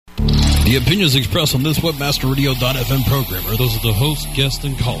The opinions expressed on this WebmasterRadio.fm program are those of the host, guests,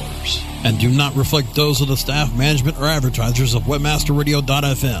 and callers, and do not reflect those of the staff, management, or advertisers of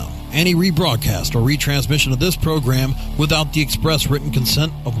WebmasterRadio.fm. Any rebroadcast or retransmission of this program without the express written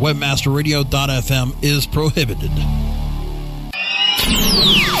consent of WebmasterRadio.fm is prohibited.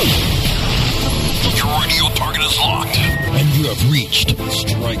 Your radio target is locked, and you have reached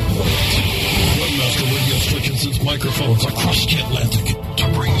strike point. Webmaster Radio stretches its microphones across the Atlantic to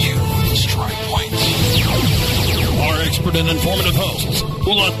bring you Strike Point. Our expert and informative hosts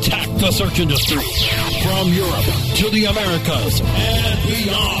will attack the search industry from Europe to the Americas and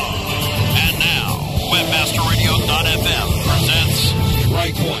beyond. And now, WebmasterRadio.fm presents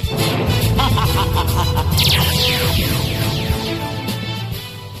Strike Point.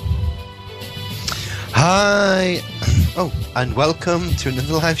 Hi, and welcome to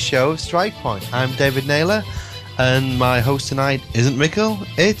another live show of Strike Point. I'm David Naylor, and my host tonight isn't Mikkel,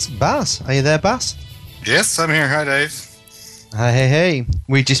 it's Bass. Are you there, Bass? Yes, I'm here. Hi, Dave. Hi, hey.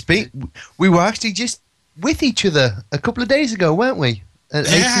 We were actually just with each other a couple of days ago, weren't we? At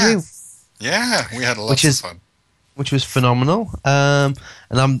ATU. Yeah, we had lots of fun. Which was phenomenal. And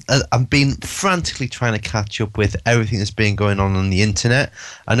I've been frantically trying to catch up with everything that's been going on the internet.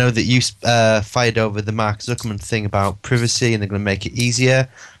 I know that you fired over the Mark Zuckerman thing about privacy, and they're going to make it easier.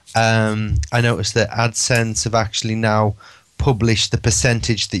 I noticed that AdSense have actually now published the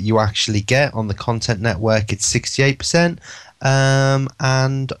percentage that you actually get on the content network. It's 68%,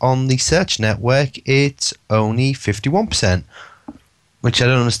 and on the search network, it's only 51%. Which I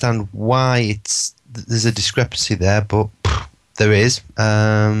don't understand why there's a discrepancy there, but there is.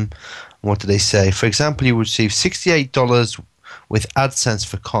 What do they say? For example, you receive $68 with AdSense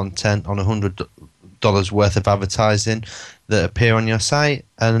for content on $100 worth of advertising that appear on your site,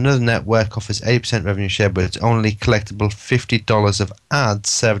 and another network offers 80% revenue share, but it's only collectible $50 of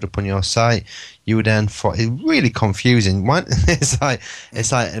ads served up on your site. You would earn for it's really confusing. It's like,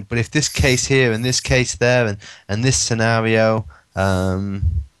 but if this case here and this case there and this scenario.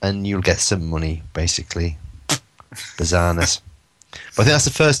 And you'll get some money, basically. Bizarreness. But I think that's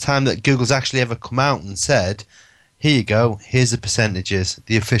the first time that Google's actually ever come out and said, here you go, here's the percentages,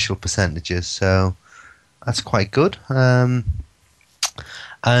 the official percentages. So that's quite good. And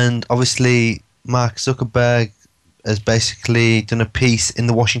obviously, Mark Zuckerberg has basically done a piece in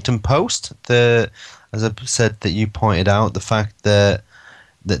the Washington Post. As I said, that you pointed out, the fact that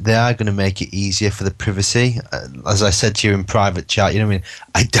they are going to make it easier for the privacy. As I said to you in private chat, you know what I mean?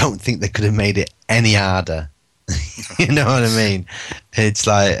 I don't think they could have made it any harder. You know what I mean? It's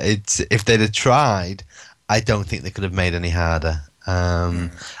like, if they'd have tried, I don't think they could have made any harder. I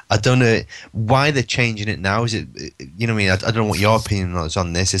don't know why they're changing it now. Is it, you know what I mean? I don't know what your opinion is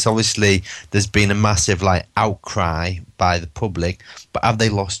on this. It's obviously, there's been a massive outcry by the public, but have they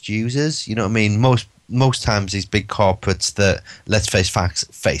lost users? You know what I mean? Most times these big corporates that, let's face facts,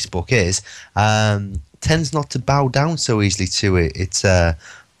 Facebook is, tends not to bow down so easily to its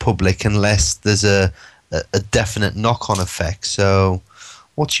public unless there's a definite knock-on effect. So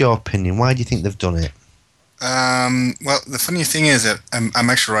what's your opinion? Why do you think they've done it? Well, the funny thing is that I'm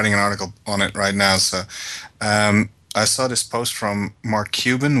actually writing an article on it right now. So I saw this post from Mark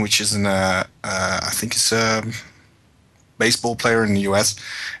Cuban, which is I think it's a baseball player in the US,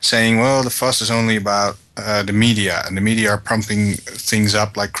 saying, well, the fuss is only about the media, and the media are pumping things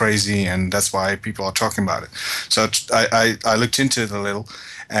up like crazy, and that's why people are talking about it. So I looked into it a little,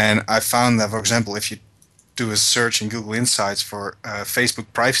 and I found that, for example, if you do a search in Google Insights for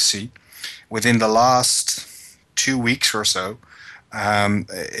Facebook privacy, within the last 2 weeks or so,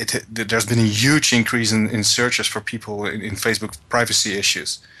 there's been a huge increase in searches for people in Facebook privacy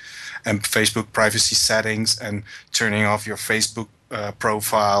issues. And Facebook privacy settings and turning off your Facebook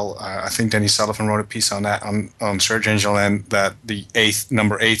profile. I think Danny Sullivan wrote a piece on that on Search Engine Land, that the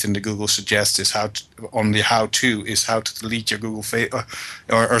number 8 in the Google Suggest is how to delete your Google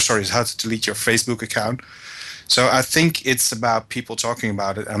how to delete your Facebook account. So I think it's about people talking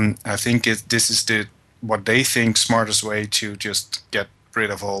about it, and I think this is what they think smartest way to just get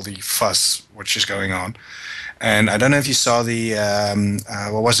rid of all the fuss which is going on. And I don't know if you saw the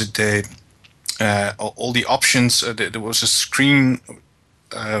all the options. There was a screen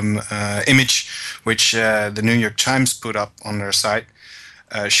image which the New York Times put up on their site,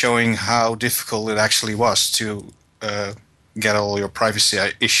 showing how difficult it actually was to get all your privacy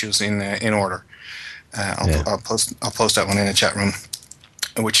issues in order. I'll post that one in the chat room.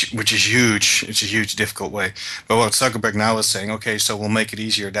 Which is huge. It's a huge, difficult way. But what Zuckerberg now is saying, okay, so we'll make it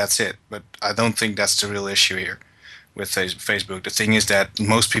easier, that's it. But I don't think that's the real issue here with Facebook. The thing is that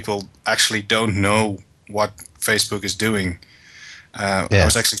most people actually don't know what Facebook is doing.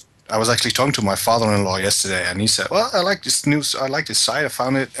 I I was actually talking to my father-in-law yesterday, and he said, "Well, I like this news. I like this site. I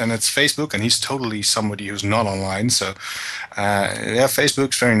found it, and it's Facebook." And he's totally somebody who's not online. So, yeah,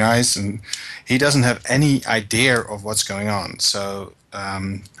 Facebook's very nice, and he doesn't have any idea of what's going on. So,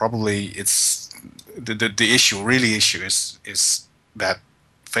 probably it's the issue is that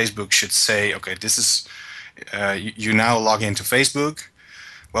Facebook should say, "Okay, this is you now log into Facebook.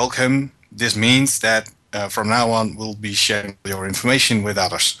 Welcome. This means that." From now on, we'll be sharing your information with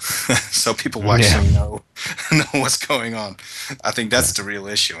others, so people will actually know what's going on. I think that's the real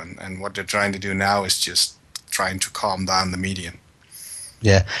issue, and what they're trying to do now is just trying to calm down the media.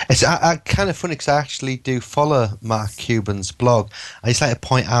 Yeah, it's I kind of funny because I actually do follow Mark Cuban's blog. I just like to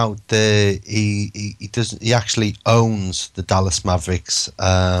point out that he actually owns the Dallas Mavericks,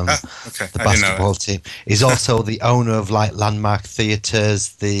 the basketball team. He's also the owner of like Landmark Theatres,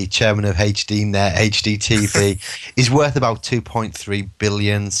 the chairman of HDNet, HDTV. He's worth about $2.3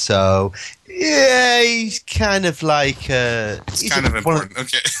 billion. So. Yeah, he's kind of like he's kind of important.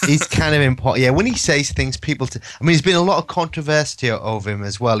 Okay, he's kind of important. Yeah, when he says things, people. I mean, there's been a lot of controversy over him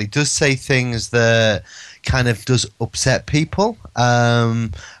as well. He does say things that kind of does upset people.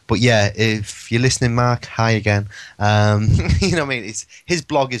 But yeah, if you're listening, Mark, hi again. You know what I mean? His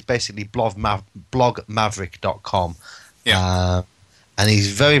blog is basically blogmaverick.com. Yeah, and he's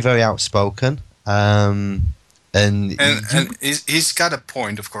very, very outspoken. And he's got a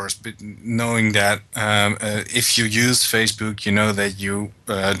point, of course, but knowing that if you use Facebook, you know that you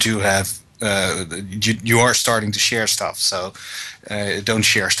do have you are starting to share stuff. So don't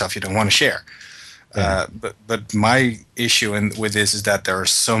share stuff you don't want to share. Yeah. But my issue with this is that there are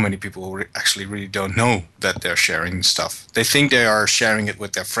so many people who actually really don't know that they're sharing stuff. They think they are sharing it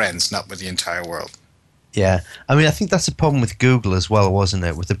with their friends, not with the entire world. Yeah, I mean, I think that's a problem with Google as well, wasn't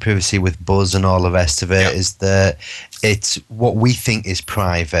it? With the privacy with Buzz and all the rest of it, is that it's what we think is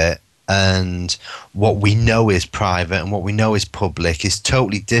private and what we know is private and what we know is public is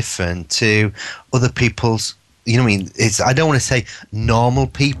totally different to other people's. You know what I mean? I don't want to say normal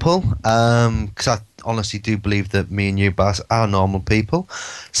people, because I honestly do believe that me and you, Bas, are normal people.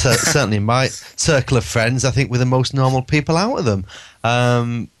 So certainly in my circle of friends, I think we're the most normal people out of them.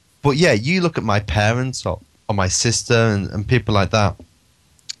 But yeah, you look at my parents or my sister and people like that.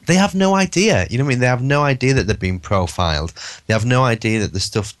 They have no idea. You know what I mean? They have no idea that they're being profiled. They have no idea that the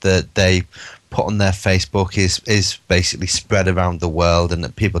stuff that they put on their Facebook is basically spread around the world and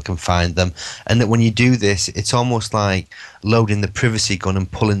that people can find them. And that when you do this, it's almost like loading the privacy gun and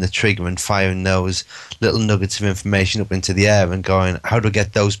pulling the trigger and firing those little nuggets of information up into the air and going, how do I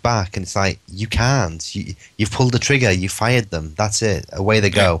get those back? And it's like, you can't. You've pulled the trigger. You fired them. That's it. Away they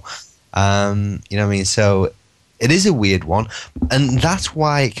go. You know what I mean? So it is a weird one. And that's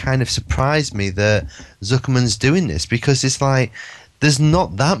why it kind of surprised me that Zuckerman's doing this, because it's like, there's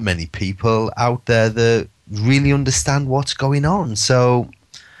not that many people out there that really understand what's going on. So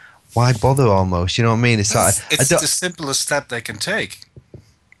why bother almost? You know what I mean? It's the simplest step they can take.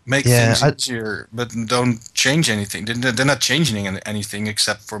 Make things easier, but don't change anything. They're not changing anything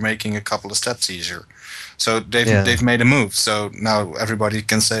except for making a couple of steps easier. So they've made a move. So now everybody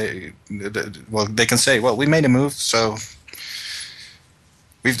can say, well, they can say, well, we made a move, so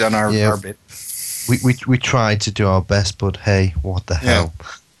we've done our bit. We tried to do our best, but hey, what the hell?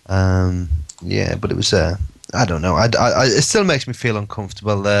 But it was I don't know. It still makes me feel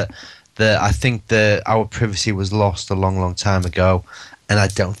uncomfortable that I think that our privacy was lost a long, long time ago, and I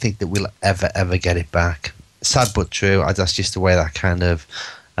don't think that we'll ever get it back. Sad but true. That's just the way that I kind of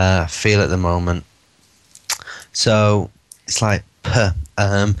feel at the moment. So it's like, the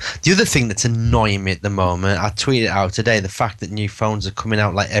other thing that's annoying me at the moment, I tweeted out today, the fact that new phones are coming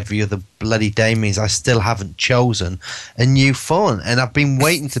out like every other bloody day means I still haven't chosen a new phone, and I've been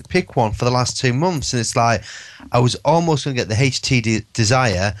waiting to pick one for the last 2 months, and it's like I was almost going to get the HTC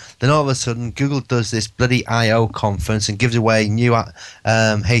Desire, then all of a sudden Google does this bloody I.O. conference and gives away new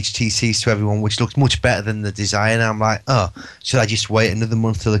HTCs to everyone, which looks much better than the Desire, and I'm like, oh, should I just wait another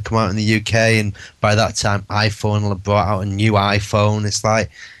month till they come out in the UK, and by that time iPhone will have brought out a new iPhone. It's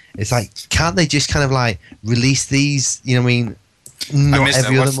like, can't they just kind of like release these? You know what I mean? Not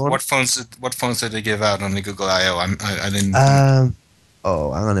every other month. What phones did they give out on the Google I/O? I didn't.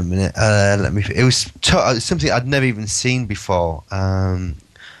 Oh, hang on a minute. Let me. It was something I'd never even seen before.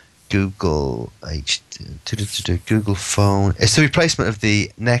 Google Google phone. It's the replacement of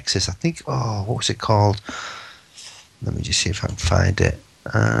the Nexus. I think. Oh, what was it called? Let me just see if I can find it.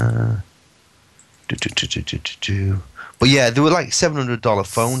 But yeah, there were like $700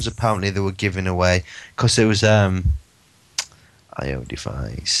 phones apparently they were giving away because there was I/O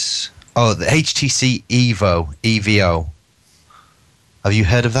device. Oh, the HTC EVO. Have you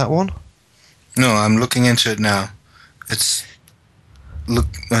heard of that one? No, I'm looking into it now. It's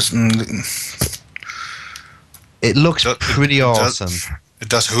It looks pretty awesome. It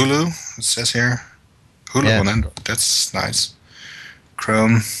does Hulu. It says here, Hulu on Android. That's nice.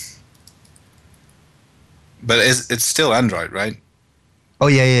 Chrome, but it's still Android, right? Oh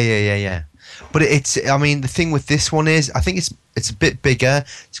yeah. But it's, I mean, the thing with this one is, I think it's a bit bigger.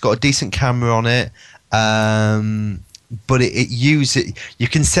 It's got a decent camera on it, but you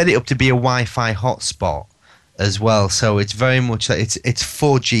can set it up to be a Wi-Fi hotspot as well. So it's very much like it's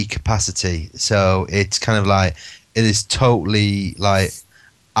 4G capacity. So it's kind of like, it is totally like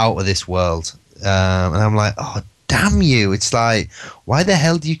out of this world. And I'm like, oh damn you! It's like, why the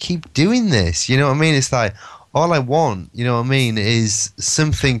hell do you keep doing this? You know what I mean? It's like, all I want, you know what I mean, is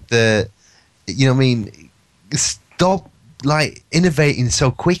something that, you know what I mean, stop like innovating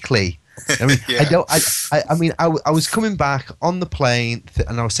so quickly. I mean, Yeah. I was coming back on the plane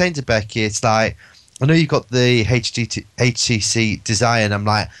and I was saying to Becky, it's like, I know you got the HTC Desire, and I'm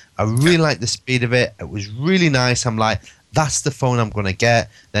like, I really like the speed of it. It was really nice. I'm like, that's the phone I'm going to get.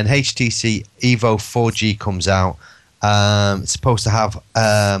 Then HTC Evo 4G comes out. It's supposed to have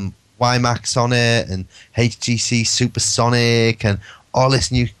WiMAX on it and HTC Supersonic and all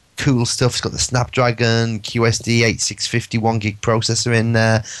this new cool stuff. It's got the Snapdragon QSD 8650 1 gig processor in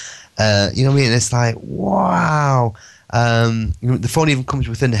there. You know what I mean? It's like, wow. The phone even comes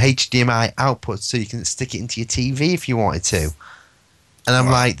with an HDMI output, so you can stick it into your TV if you wanted to. And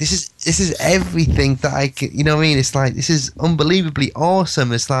I'm like, this is everything that I can. You know what I mean? It's like, this is unbelievably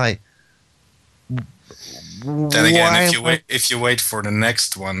awesome. It's like, Then again, if you wait for the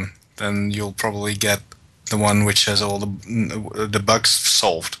next one, then you'll probably get the one which has all the bugs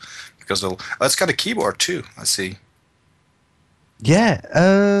solved, because it's got a keyboard too. I see. Yeah.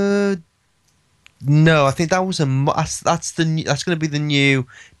 No, I think that was that's going to be the new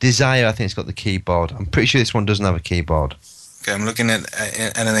Desire. I think it's got the keyboard. I'm pretty sure this one doesn't have a keyboard. Okay, I'm looking at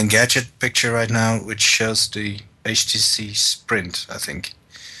an Engadget picture right now, which shows the HTC Sprint, I think.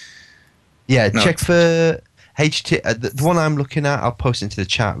 Yeah, check for the one I'm looking at. I'll post it into the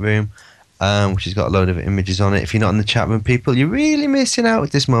chat room, which has got a load of images on it. If you're not in the chat room, people, you're really missing out at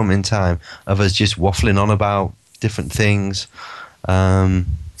this moment in time of us just waffling on about different things.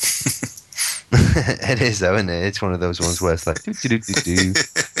 It is though, isn't it? It's one of those ones where it's like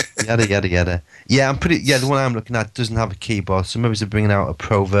yada yada yada. Yeah, the one I'm looking at doesn't have a keyboard, so maybe they're bringing out a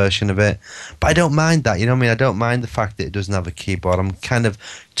pro version of it. But I don't mind that, you know what I mean? I don't mind the fact that it doesn't have a keyboard. I'm kind of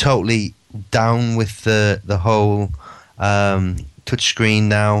totally down with the whole touchscreen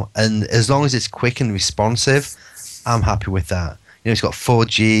now, and as long as it's quick and responsive, I'm happy with that. You know, it's got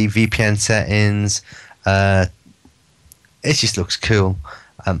 4G VPN settings. It just looks cool.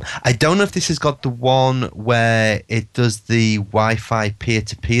 I don't know if this has got the one where it does the Wi-Fi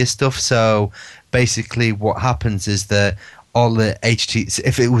peer-to-peer stuff. So basically what happens is that all the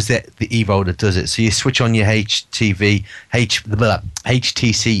if it was the Evo that does it, so you switch on your HTC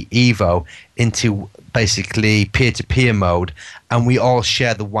Evo into basically peer-to-peer mode, and we all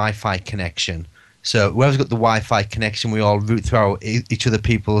share the Wi-Fi connection. So whoever's got the Wi-Fi connection, we all route through each other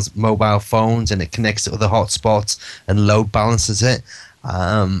people's mobile phones, and it connects to other hotspots and load balances it.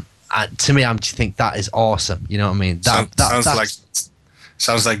 To me, I just think that is awesome. You know what I mean?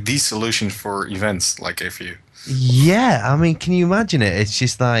 Sounds like the solution for events. Like if you. Yeah, I mean, can you imagine it? It's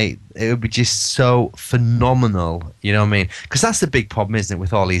just like, it would be just so phenomenal. You know what I mean? Because that's the big problem, isn't it,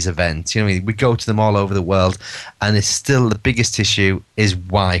 with all these events? You know what I mean? We go to them all over the world, and it's still the biggest issue is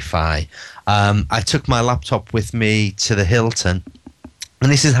Wi-Fi. I took my laptop with me to the Hilton,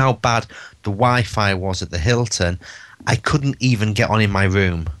 and this is how bad the Wi-Fi was at the Hilton. I couldn't even get on in my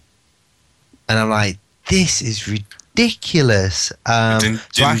room. And I'm like, this is ridiculous.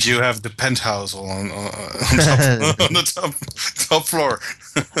 Didn't you have the penthouse on the top floor?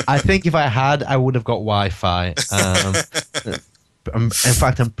 I think if I had, I would have got Wi-Fi. In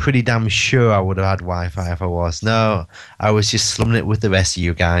fact, I'm pretty damn sure I would have had Wi-Fi if I was. No, I was just slumming it with the rest of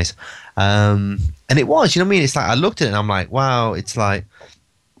you guys. And it was, you know what I mean? It's like, I looked at it and I'm like, wow, it's like,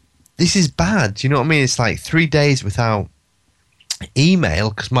 this is bad. You know what I mean? It's like 3 days without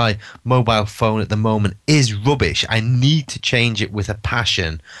email because my mobile phone at the moment is rubbish. I need to change it with a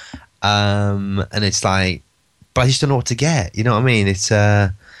passion. And it's like, but I just don't know what to get. You know what I mean? It's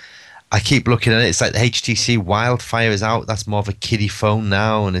I keep looking at it. It's like the HTC Wildfire is out. That's more of a kiddie phone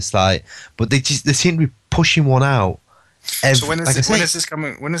now. And it's like, but they seem to be pushing one out. So when is this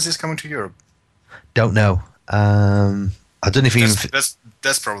coming? When is this coming to Europe? Don't know. I don't know if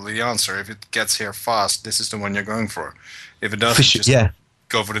that's probably the answer. If it gets here fast, this is the one you're going for. If it doesn't,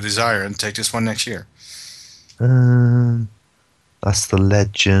 go for the Desire and take this one next year. That's the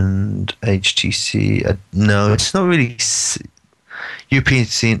Legend HTC. No, it's not really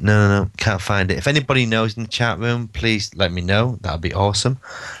UPC. No, can't find it. If anybody knows in the chat room, please let me know. That'd be awesome.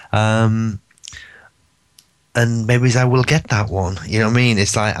 And maybe I will get that one. You know what I mean?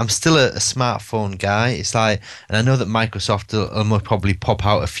 It's like I'm still a smartphone guy. It's like, and I know that Microsoft will probably pop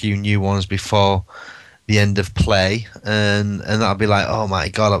out a few new ones before the end of play, and I'll be like, oh my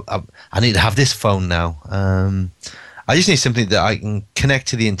god, I need to have this phone now. I just need something that I can connect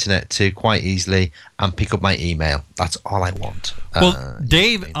to the internet to quite easily and pick up my email. That's all I want. Well,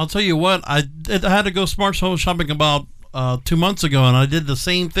 Dave, I'll tell you what, I had to go smartphone shopping about 2 months ago, and I did the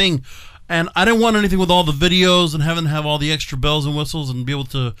same thing. And I didn't want anything with all the videos and having to have all the extra bells and whistles and be able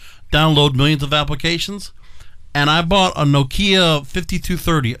to download millions of applications. And I bought a Nokia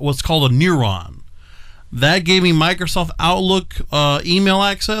 5230, what's called a Neuron. That gave me Microsoft Outlook email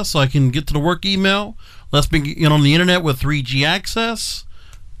access, so I can get to the work email. Lets me get on the internet with 3G access,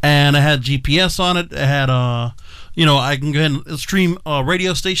 and it had GPS on it. It had I can go ahead and stream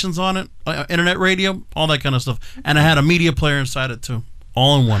radio stations on it, internet radio, all that kind of stuff. And it had a media player inside it too,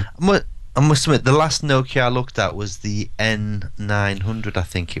 all in one. I must admit, the last Nokia I looked at was the N900, I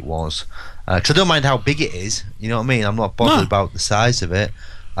think it was. Because I don't mind how big it is, you know what I mean? I'm not bothered about the size of it.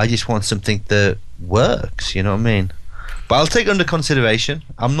 I just want something that works, you know what I mean? But I'll take it under consideration.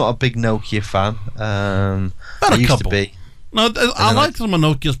 I'm not a big Nokia fan. I used to be. No, I like some of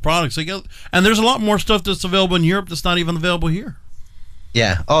Nokia's products. And there's a lot more stuff that's available in Europe that's not even available here.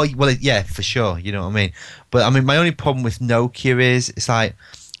 Yeah. Oh, well, yeah, for sure. You know what I mean? But, I mean, my only problem with Nokia is it's like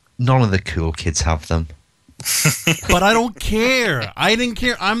none of the cool kids have them. But I don't care. I didn't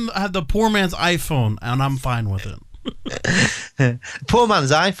care. I had the poor man's iPhone, and I'm fine with it. Poor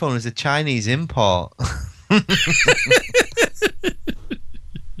man's iPhone is a Chinese import.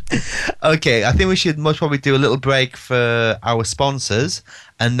 Okay, I think we should most probably do a little break for our sponsors,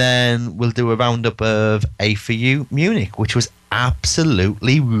 and then we'll do a roundup of A4U Munich, which was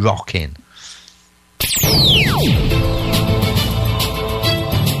absolutely rocking.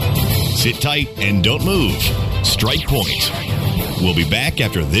 Sit tight and don't move. Strike Point. We'll be back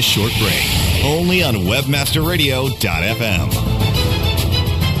after this short break. Only on webmasterradio.fm.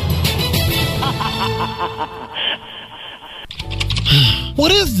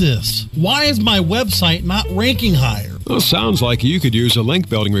 What is this? Why is my website not ranking higher? Well, sounds like you could use a link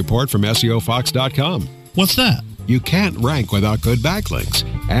building report from SEOFox.com. What's that? You can't rank without good backlinks.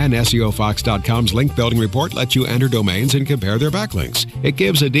 And SEOFox.com's link building report lets you enter domains and compare their backlinks. It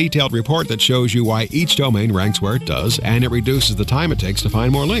gives a detailed report that shows you why each domain ranks where it does, and it reduces the time it takes to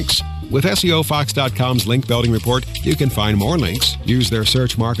find more links. With SEOFox.com's link building report, you can find more links, use their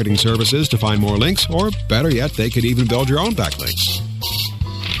search marketing services to find more links, or better yet, they could even build your own backlinks.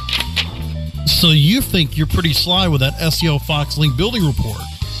 So you think you're pretty sly with that SEO Fox link building report?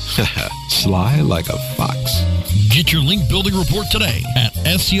 Sly like a fox. Get your link building report today at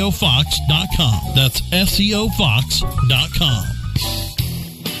SEOFox.com. That's SEOFox.com.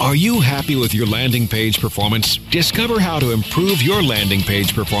 Are you happy with your landing page performance? Discover how to improve your landing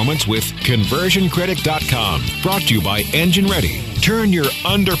page performance with ConversionCritic.com. Brought to you by Engine Ready. Turn your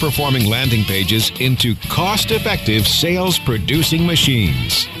underperforming landing pages into cost-effective sales-producing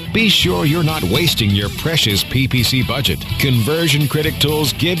machines. Be sure you're not wasting your precious PPC budget. Conversion Critic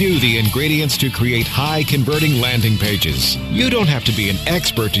tools give you the ingredients to create high-converting landing pages. You don't have to be an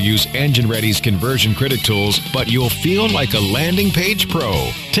expert to use Engine Ready's Conversion Critic tools, but you'll feel like a landing page pro.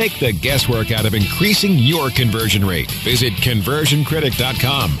 Take the guesswork out of increasing your conversion rate. Visit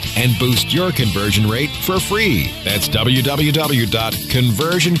ConversionCritic.com and boost your conversion rate for free. That's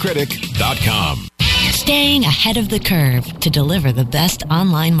www.ConversionCritic.com. Staying ahead of the curve to deliver the best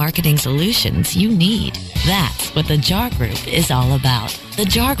online marketing solutions you need. That's what the JAR Group is all about. The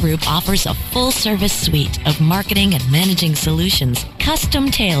JAR Group offers a full-service suite of marketing and managing solutions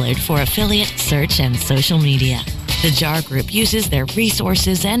custom-tailored for affiliate, search, and social media. The JAR Group uses their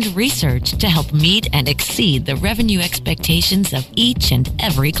resources and research to help meet and exceed the revenue expectations of each and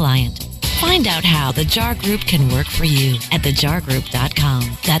every client. Find out how the JAR Group can work for you at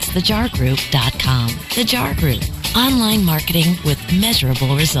thejargroup.com. That's thejargroup.com. The JAR Group. Online marketing with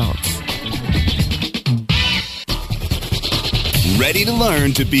measurable results. Ready to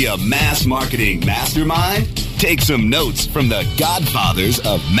learn to be a mass marketing mastermind? Take some notes from the godfathers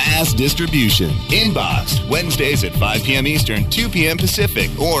of mass distribution. Inboxed Wednesdays at 5 p.m. Eastern, 2 p.m.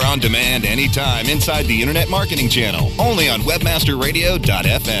 Pacific, or on demand anytime inside the Internet Marketing Channel. Only on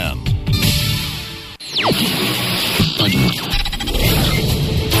webmasterradio.fm.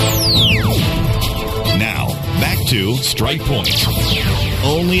 Now, back to Strike Point.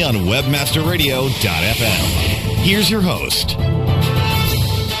 Only on webmasterradio.fm. Here's your host,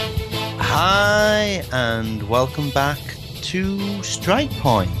 everybody, and welcome back to Strike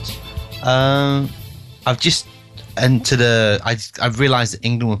Point. I've just entered I've realised that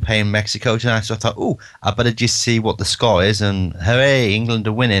England were playing Mexico tonight, so I thought, oh, I better just see what the score is, and hooray, England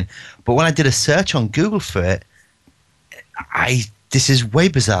are winning. But when I did a search on Google for it, this is way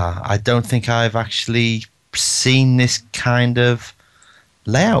bizarre. I don't think I've actually seen this kind of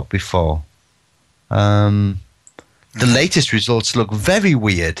layout before. The latest results look very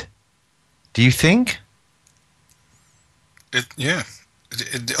weird. Do you think? It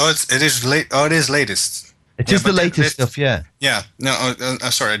is late. Oh, it is latest. It is the latest stuff, yeah. Yeah. No,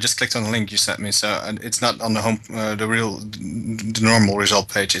 sorry. I just clicked on the link you sent me, so it's not on the home, the normal result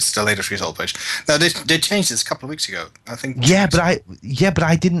page. It's the latest result page. Now they changed this a couple of weeks ago. I think. Yeah, but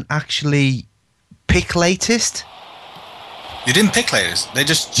I didn't actually pick latest. You didn't pick latest. They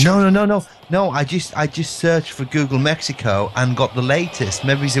just No. I just searched for Google Mexico and got the latest.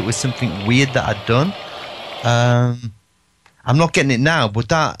 Maybe it was something weird that I'd done. I'm not getting it now, but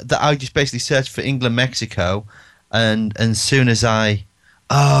that I just basically searched for England Mexico, and as soon as I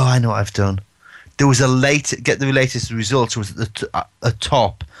know what I've done. There was get the latest results was at the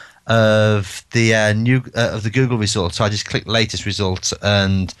top of the of the Google results. So I just clicked latest results,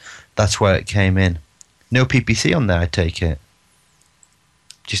 and that's where it came in. No PPC on there, I take it.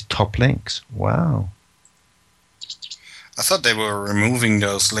 Just top links. Wow. I thought they were removing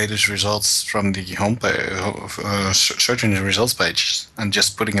those latest results from the homepage, search engine results page, and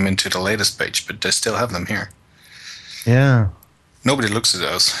just putting them into the latest page, but they still have them here. Yeah. Nobody looks at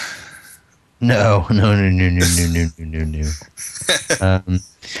those. No.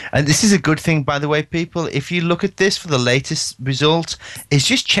 And this is a good thing, by the way, people. If you look at this for the latest result, it's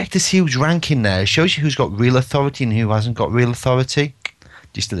just check to see who's ranking there. It shows you who's got real authority and who hasn't got real authority.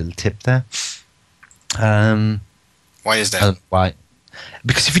 Just a little tip there. Why is that? Why?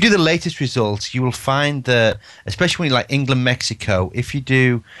 Because if you do the latest results, you will find that, especially when you like England, Mexico, if you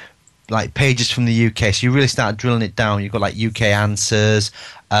do like pages from the UK, so you really start drilling it down, you've got like UK Answers,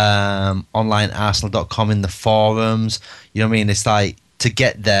 onlinearsenal.com in the forums, you know what I mean? It's like, to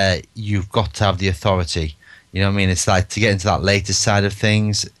get there, you've got to have the authority. You know what I mean? It's like, to get into that latest side of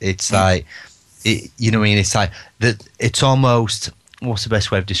things, it's like, you know what I mean? It's like, it's almost, what's the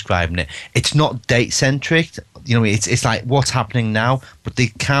best way of describing it? It's not date-centric. You know what I mean? It's like what's happening now, but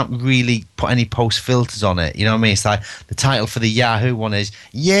they can't really put any post filters on it. You know what I mean? It's like the title for the Yahoo one is,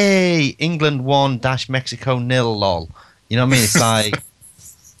 Yay, England won - Mexico 0, lol. You know what I mean? It's like,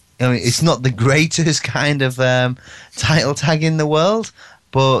 I mean, it's not the greatest kind of title tag in the world,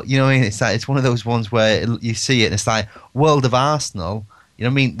 but you know what I mean? It's like, it's one of those ones where you see it and it's like, World of Arsenal. You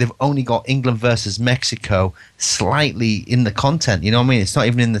know what I mean? They've only got England versus Mexico slightly in the content. You know what I mean? It's not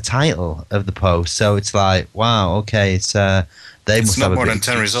even in the title of the post. So it's like, wow, okay, it's it's not more than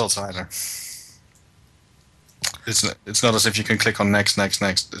 10 results either. It's not as if you can click on next.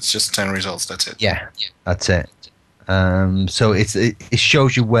 It's just 10 results. That's it. Yeah, that's it. So it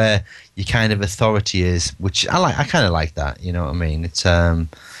shows you where your kind of authority is, which I like. I kind of like that. You know what I mean? It's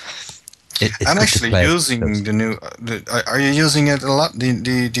I'm actually using the new. Are you using it a lot?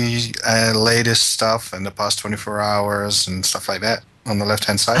 The latest stuff and the past 24 hours and stuff like that on the left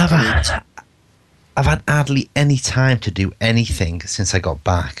hand side. I've had hardly any time to do anything since I got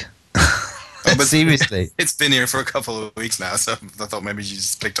back. But seriously, it's been here for a couple of weeks now, so I thought maybe you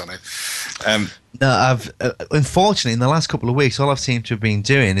just clicked on it. No, I've unfortunately in the last couple of weeks, all I've seemed to have been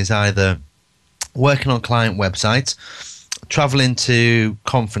doing is either working on client websites, traveling to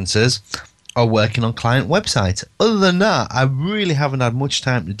conferences, or working on client websites. Other than that, I really haven't had much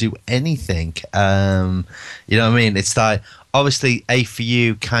time to do anything. You know what I mean? It's like, obviously,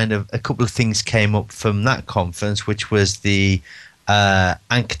 A4U kind of, a couple of things came up from that conference, which was the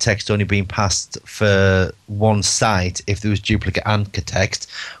anchor text only being passed for one site if there was duplicate anchor text,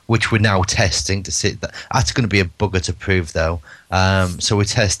 which we're now testing to see. That's going to be a bugger to prove, though. So we're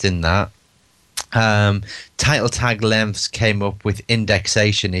testing that. Title tag lengths came up with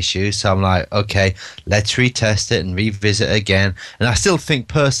indexation issues, so I'm like, okay, let's retest it and revisit it again. And I still think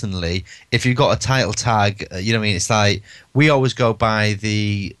personally, if you've got a title tag, you know what I mean, it's like we always go by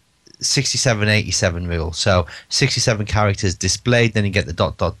the 67-87 rule. So 67 characters displayed, then you get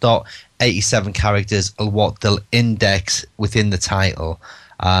the ... 87 characters are what they'll index within the title.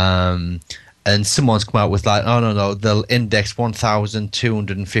 And someone's come out with like, oh no, they'll index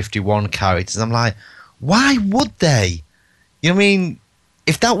 1,251 characters. I'm like, why would they? You know what I mean?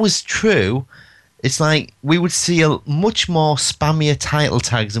 If that was true, it's like we would see a much more spammier title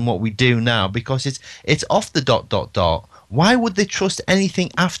tags than what we do now, because it's off the ... Why would they trust anything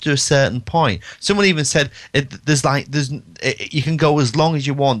after a certain point? Someone even said you can go as long as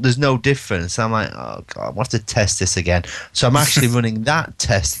you want. There's no difference. I'm like, oh god, I want to test this again. So I'm actually running that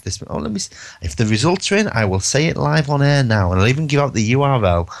test. Let me. If the results are in, I will say it live on air now, and I'll even give out the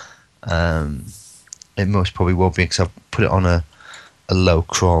URL. It most probably won't be because I've put it on a low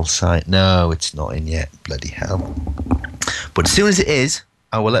crawl site. No, it's not in yet. Bloody hell! But as soon as it is,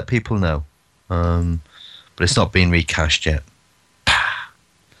 I will let people know. But it's not being recached yet.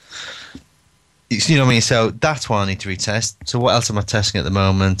 You know what I mean? So that's what I need to retest. So what else am I testing at the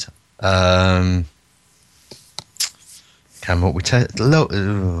moment? What we test?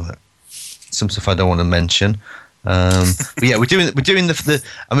 Some stuff I don't want to mention. But yeah, we're doing the.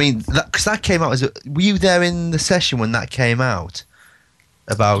 I mean, because that came out were you there in the session when that came out?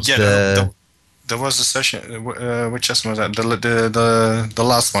 About there was a session. Which session was that? The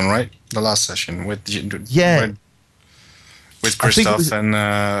last one, right? The last session with Christoph and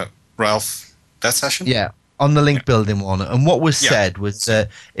Ralph. That session. Yeah, on the link building one. And what was said was that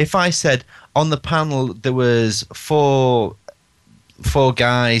if I said on the panel there was four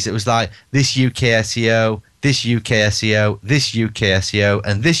guys, it was like this UK SEO, this UK SEO, this UK SEO,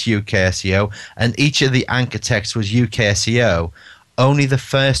 and this UK SEO, and each of the anchor texts was UK SEO. Only the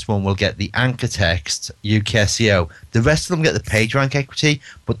first one will get the anchor text UK SEO. The rest of them get the page rank equity,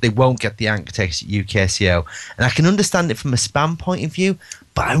 but they won't get the anchor text UK SEO. And I can understand it from a spam point of view,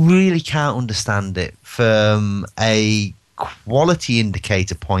 but I really can't understand it from a quality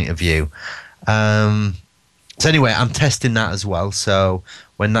indicator point of view. So anyway, I'm testing that as well. So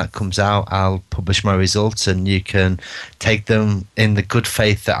when that comes out, I'll publish my results and you can take them in the good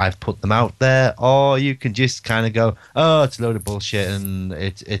faith that I've put them out there, or you can just kind of go, oh, it's a load of bullshit and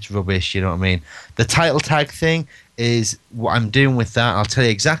it's rubbish, you know what I mean? The title tag thing is what I'm doing with that. I'll tell you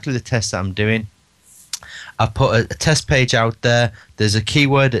exactly the test that I'm doing. I've put a test page out there. There's a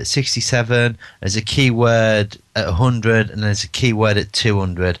keyword at 67, there's a keyword at 100, and there's a keyword at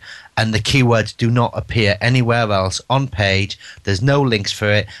 200. And the keywords do not appear anywhere else on page. There's no links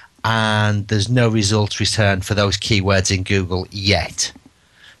for it, and there's no results returned for those keywords in Google yet.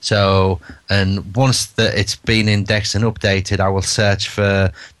 So, and once that it's been indexed and updated, I will search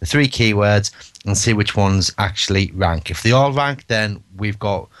for the 3 keywords and see which ones actually rank. If they all rank, then we've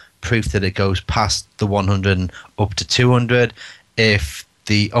got proof that it goes past the 100 and up to 200. If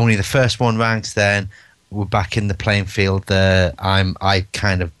only the first one ranks, then we're back in the playing field that I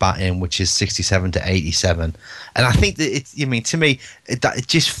kind of bat in, which is 67 to 87. And I think that to me, it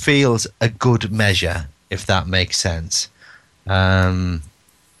just feels a good measure, if that makes sense. I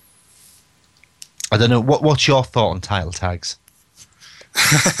don't know. What's your thought on title tags?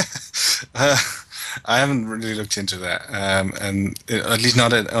 I haven't really looked into that, and at least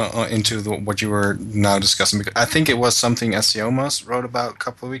not into what you were now discussing. Because I think it was something SEOmas wrote about a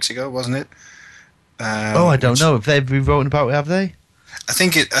couple of weeks ago, wasn't it? I don't know. Have they been written about it? Have they? I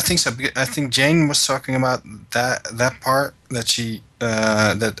think so. I think Jane was talking about that part that she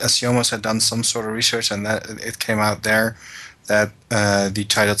that SEOmas had done some sort of research, and that it came out there that the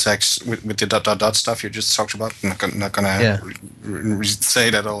title text with the ... stuff you just talked about. I'm not gonna say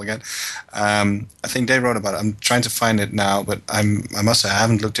that all again. I think they wrote about it. I'm trying to find it now, but I must say I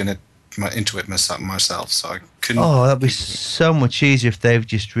haven't looked into it myself, so I couldn't. Oh, that'd be so much easier if they've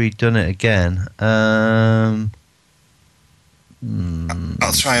just redone it again. I'll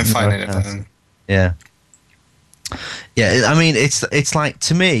try and find it. Yeah. I mean, it's like,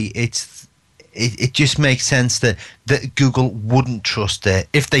 to me, it just makes sense that Google wouldn't trust it.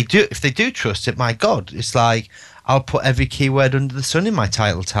 If they do trust it, my God, it's like I'll put every keyword under the sun in my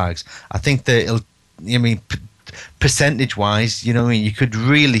title tags. I think that percentage-wise, you could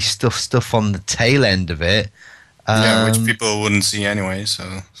really stuff on the tail end of it. Which people wouldn't see anyway. So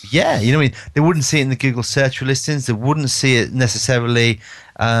yeah, they wouldn't see it in the Google search listings. They wouldn't see it necessarily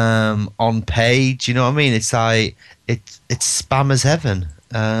on page. You know what I mean? It's like it's spam as heaven.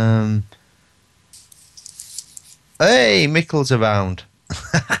 Hey, Mickle's around.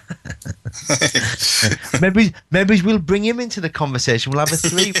 maybe we'll bring him into the conversation. We'll have a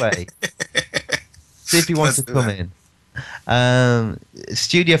 3-way. See if he wants to come in.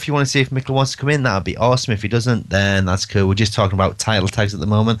 Studio, if you want to see if Mickle wants to come in, that would be awesome. If he doesn't, then that's cool. We're just talking about title tags at the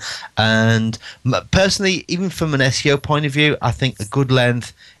moment. And personally, even from an SEO point of view, I think a good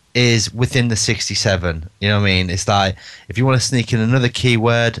length is within the 67. You know what I mean? It's like, if you want to sneak in another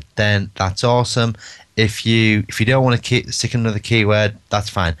keyword, then that's awesome. If you don't want to stick another keyword, that's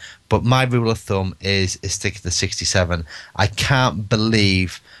fine. But my rule of thumb is stick to the 67. I can't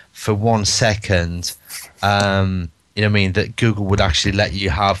believe for 1 second, that Google would actually let you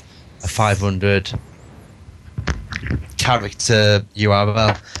have a 500 character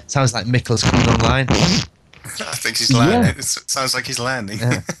URL. Sounds like Mikkel's coming online. I think he's landing. Yeah. It sounds like he's landing.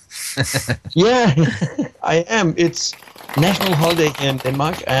 Yeah, yeah I am. It's national holiday here in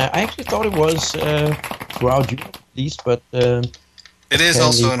Denmark. I actually thought it was throughout Europe at least, but... it is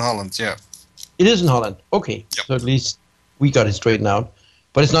also in Holland, yeah. It is in Holland. Okay, yep. So at least we got it straightened out.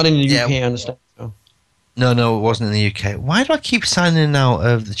 But it's not in the UK, I understand. So. No, it wasn't in the UK. Why do I keep signing out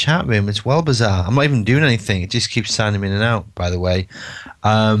of the chat room? It's well bizarre. I'm not even doing anything. It just keeps signing me in and out, by the way.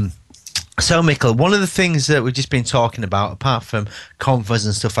 So, Mikkel, one of the things that we've just been talking about, apart from convos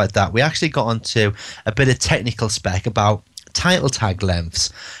and stuff like that, we actually got onto a bit of technical spec about title tag lengths.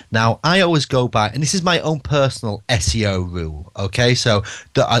 Now, I always go back, and this is my own personal SEO rule, okay? So,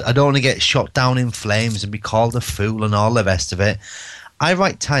 I don't want to get shot down in flames and be called a fool and all the rest of it. I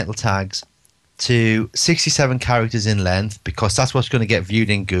write title tags to 67 characters in length because that's what's going to get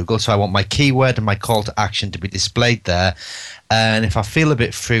viewed in Google. So I want my keyword and my call to action to be displayed there. And if I feel a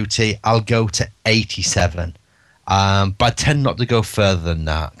bit fruity, I'll go to 87. But I tend not to go further than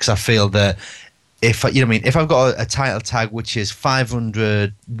that because I feel that if I've got a title tag which is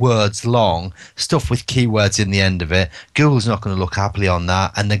 500 words long, stuff with keywords in the end of it, Google's not going to look happily on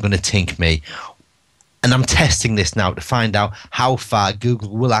that, and they're going to tink me. And I'm testing this now to find out how far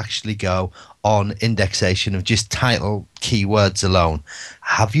Google will actually go on indexation of just title keywords alone.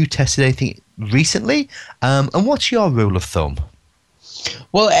 Have you tested anything recently? And what's your rule of thumb?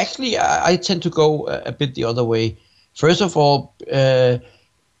 Well, actually, I tend to go a bit the other way. First of all, the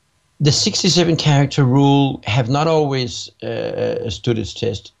 67 character rule have not always stood its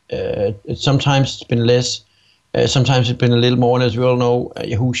test. Sometimes it's been less. Sometimes it's been a little more. And as we all know,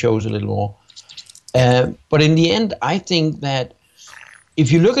 Yahoo shows a little more. But in the end, I think that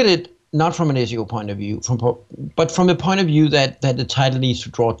if you look at it not from an SEO point of view, but from a point of view that the title needs to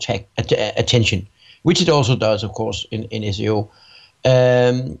draw attention, which it also does, of course, in SEO,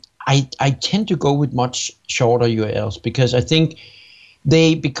 I tend to go with much shorter URLs because I think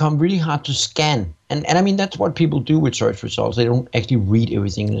they become really hard to scan. And I mean, that's what people do with search results. They don't actually read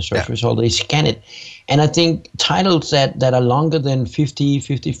everything in the search result. They scan it. And I think titles that are longer than 50,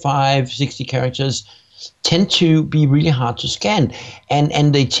 55, 60 characters tend to be really hard to scan.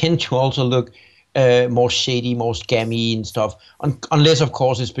 And they tend to also look more shady, more scammy and stuff. Unless, of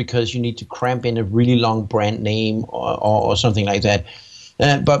course, it's because you need to cramp in a really long brand name or something like that.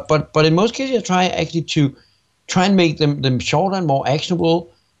 But in most cases, I try actually to try and make them shorter and more actionable.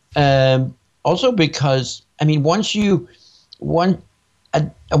 Also because, I mean, once you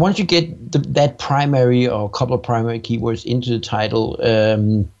get that primary or a couple of primary keywords into the title,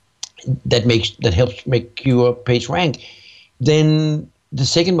 that helps make your page rank, then the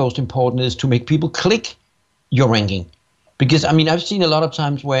second most important is to make people click your ranking. Because, I mean, I've seen a lot of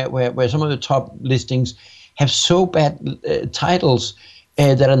times where some of the top listings have so bad titles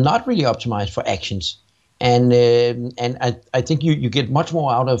that are not really optimized for actions. And I think you get much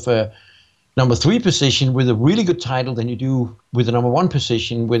more out of number 3 position with a really good title than you do with the number 1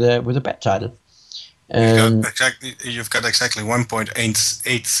 position with a bad title. You've got exactly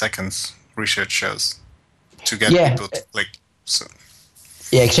 1.8 seconds, research shows, to get people to click. So.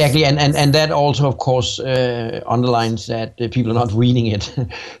 Yeah, exactly. And that also, of course, underlines that people are not reading it.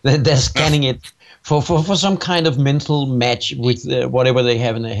 They're scanning it for some kind of mental match with whatever they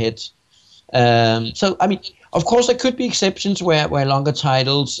have in their heads. So, I mean, of course, there could be exceptions where longer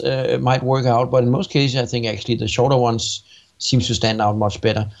titles might work out, but in most cases, I think actually the shorter ones seems to stand out much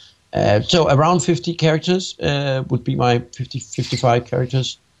better. So around 50 characters would be my 55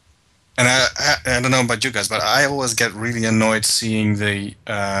 characters. And I don't know about you guys, but I always get really annoyed seeing the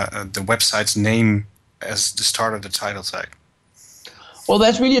website's name as the start of the title tag. Well,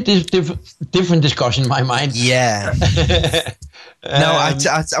 that's really a different discussion in my mind. Yeah. No,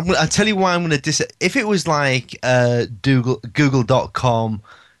 I'll tell you why I'm going to if it was like google.com :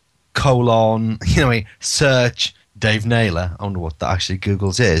 search Dave Naylor. I wonder what that actually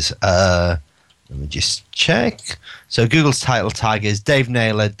Google's is. Let me just check. So Google's title tag is Dave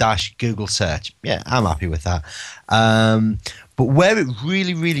Naylor - Google search. Yeah, I'm happy with that. But where it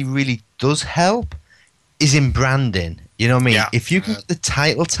really, really, really does help is in branding. You know what I mean? Yeah. If you can get the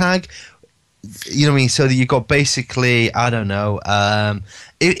title tag, you know what I mean? So that you've got basically, I don't know,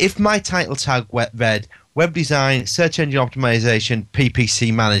 if my title tag read web design, search engine optimization,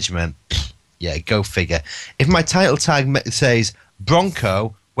 PPC management, yeah, go figure. If my title tag says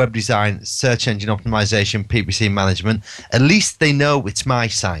Bronco, web design, search engine optimization, PPC management, at least they know it's my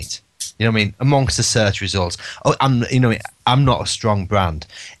site. You know what I mean? Amongst the search results. Oh, I'm not a strong brand.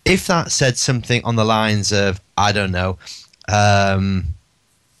 If that said something on the lines of, I don't know,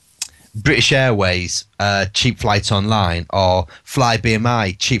 British Airways, cheap flights online, or Fly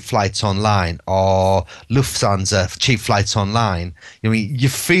BMI, cheap flights online, or Lufthansa, cheap flights online, you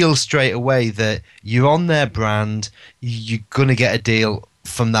feel straight away that you're on their brand, you're going to get a deal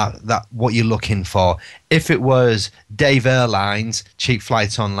from that what you're looking for. If it was Dave Airlines, cheap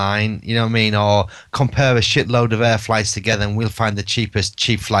flights online, you know what I mean, or compare a shitload of air flights together and we'll find the cheapest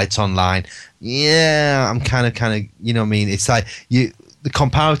cheap flights online. Yeah, I'm kind of, you know what I mean. It's like the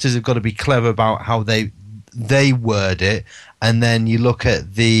comparators have got to be clever about how they word it, and then you look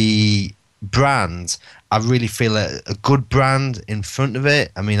at the brands. I really feel a good brand in front of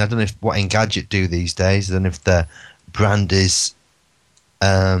it. I mean, I don't know what Engadget do these days. I don't know if the brand is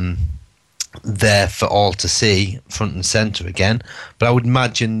there for all to see, front and center again. But I would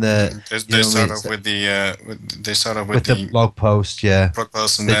imagine that they start off with the blog post, and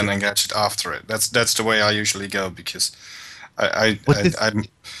then Engadget after it. That's the way I usually go, because I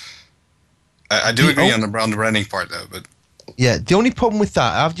do agree on the branding part though. But yeah, the only problem with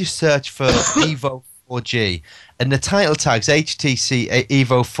that, I've just searched for Evo 4G, and the title tags HTC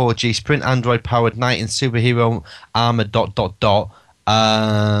Evo 4G Sprint Android powered night and superhero armor ...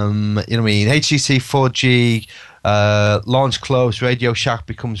 you know what I mean, HTC 4G launch closed, Radio Shack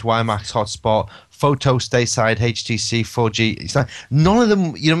becomes WiMAX hotspot, photo stateside HTC 4G. It's like none of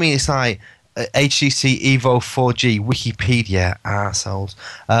them, you know what I mean, it's like HTC Evo 4G Wikipedia assholes.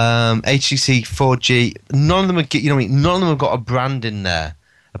 HTC 4G, none of them are, you know what I mean, none of them have got a brand in there,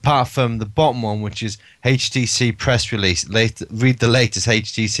 apart from the bottom one, which is HTC press release. Read the latest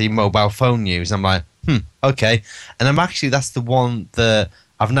HTC mobile phone news. I'm like, okay. And that's the one that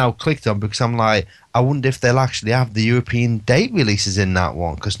I've now clicked on, because I'm like, I wonder if they'll actually have the European date releases in that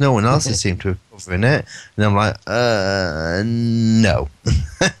one, because no one else has seemed to have covering it. And I'm like, no,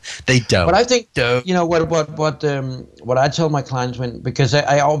 they don't. But I think you know what I tell my clients because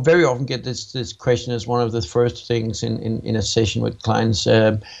I very often get this question as one of the first things in a session with clients,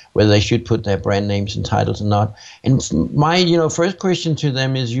 whether they should put their brand names and titles or not. And my first question to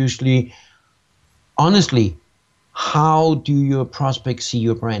them is usually, honestly, how do your prospects see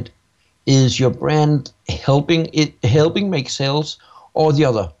your brand? Is your brand helping make sales, or the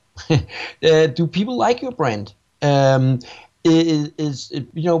other? Do people like your brand? Is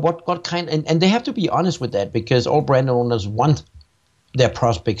what kind? And they have to be honest with that, because all brand owners want their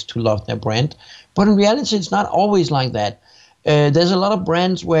prospects to love their brand, but in reality, it's not always like that. There's a lot of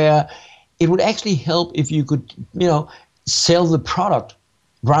brands where it would actually help if you could, sell the product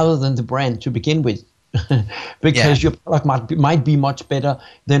rather than the brand to begin with. Because your product might be much better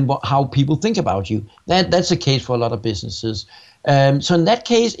than how people think about you. That's the case for a lot of businesses. So in that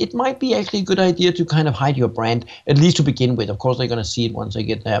case, it might be actually a good idea to kind of hide your brand, at least to begin with. Of course, they're going to see it once they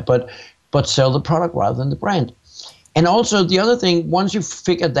get there, but sell the product rather than the brand. And also the other thing, once you've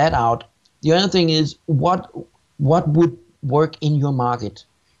figured that out, the other thing is what would work in your market.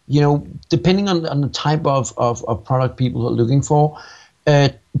 Depending on the type of product people are looking for,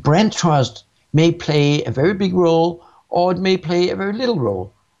 brand trust may play a very big role, or it may play a very little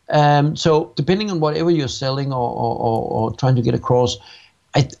role. So depending on whatever you're selling or trying to get across,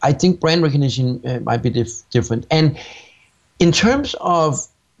 I think brand recognition might be different. And in terms of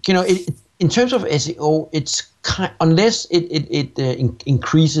in terms of SEO, it's unless it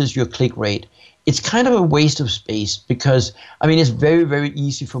increases your click rate, it's kind of a waste of space, because it's very, very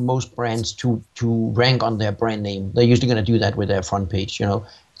easy for most brands to rank on their brand name. They're usually going to do that with their front page,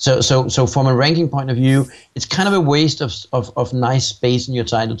 So from a ranking point of view, it's kind of a waste of nice space in your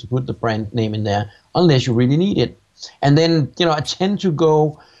title to put the brand name in there, unless you really need it. And then I tend to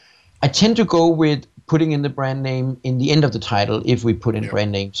go with putting in the brand name in the end of the title if we put in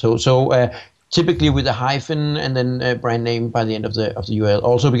brand name. So typically with a hyphen and then brand name by the end of the URL.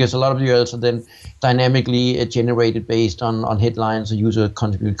 Also because a lot of the URLs are then dynamically generated based on headlines or user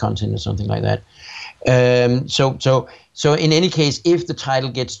contributed content or something like that. So in any case, if the title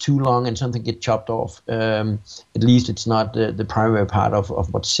gets too long and something gets chopped off, at least it's not the primary part of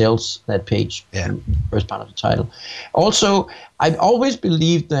what sells that page, first part of the title. Also, I've always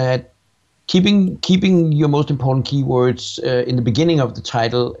believed that keeping your most important keywords in the beginning of the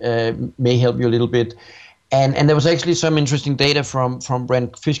title may help you a little bit. And there was actually some interesting data from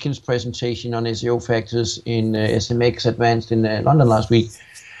Brent Fishkin's presentation on SEO factors in SMX Advanced in London last week.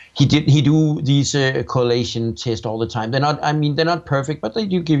 He do these correlation tests all the time. They're not perfect, but they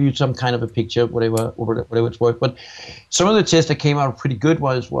do give you some kind of a picture, whatever it's worth. But some of the tests that came out pretty good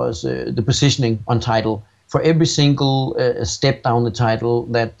was the positioning on title. For every single step down the title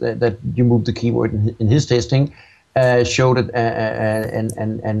that you move the keyword in his testing, showed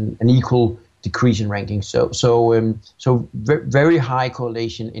an equal decrease in rankings. So very high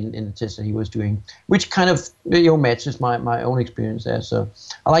correlation in the test that he was doing, which kind of matches my own experience there. So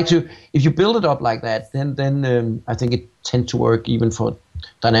I like to, if you build it up like that, then I think it tends to work even for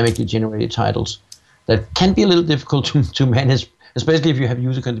dynamically generated titles. That can be a little difficult to manage, especially if you have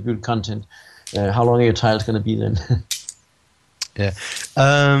user contributed content. How long are your titles going to be then? Yeah.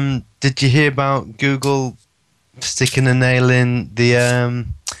 Did you hear about Google sticking a nail in the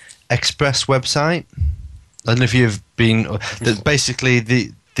Express website? I don't know if you've been. Basically,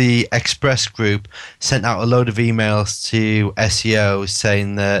 the Express group sent out a load of emails to SEO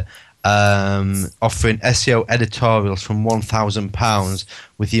saying that offering SEO editorials from £1,000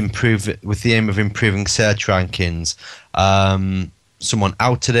 with the aim of improving search rankings. Someone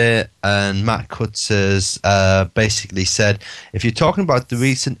outed it, and Matt Kutzers basically said, if you're talking about the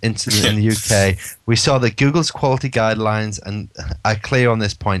recent incident in the UK, we saw that Google's quality guidelines and are clear on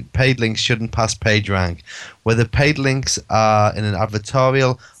this point. Paid links shouldn't pass PageRank. Whether paid links are in an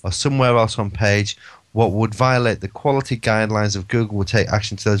advertorial or somewhere else on page, what would violate the quality guidelines of Google would take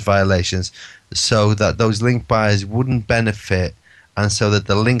action to those violations so that those link buyers wouldn't benefit and so that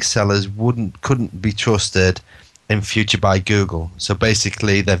the link sellers couldn't be trusted in future by Google. So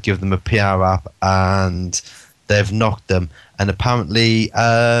basically they've given them a PR app and they've knocked them, and apparently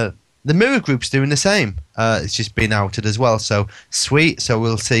the Mirror Group's doing the same. It's just been outed as well, so sweet. So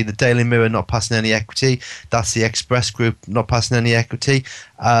we'll see the Daily Mirror not passing any equity. That's the Express Group not passing any equity.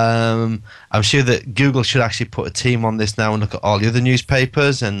 I'm sure that Google should actually put a team on this now and look at all the other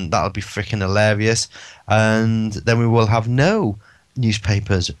newspapers, and that'll be freaking hilarious, and then we will have no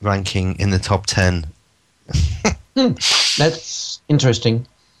newspapers ranking in the top 10. That's interesting.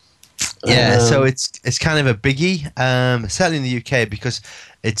 Yeah, so it's kind of a biggie, certainly in the UK, because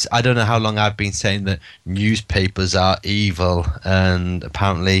I don't know how long I've been saying that newspapers are evil, and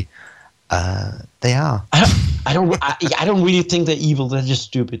apparently they are. I don't really think they're evil. They're just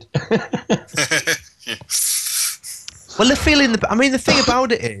stupid. Well, the thing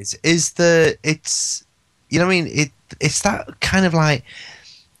about it is that it's, you know what I mean? It's that kind of like.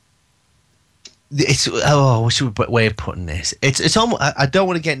 What's a way of putting this? It's almost. I don't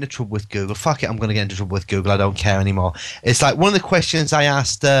want to get into trouble with Google. Fuck it, I'm going to get into trouble with Google. I don't care anymore. It's like one of the questions I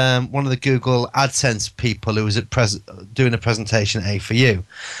asked one of the Google AdSense people who was doing a presentation at A4U,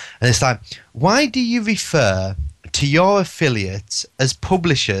 and it's like, why do you refer to your affiliates as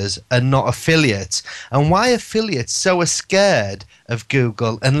publishers and not affiliates? And why affiliates so scared of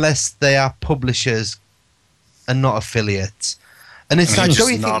Google unless they are publishers and not affiliates? And it's like,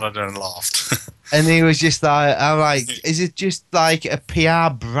 just nodded and laughed. And he was just like, I'm like, is it just like a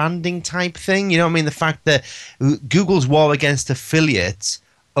PR branding type thing? You know what I mean? The fact that Google's war against affiliates,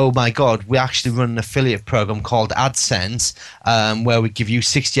 oh my God, we actually run an affiliate program called AdSense, where we give you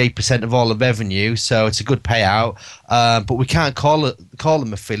 68% of all the revenue, so it's a good payout, but we can't call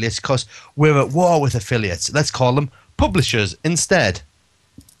them affiliates because we're at war with affiliates. Let's call them publishers instead.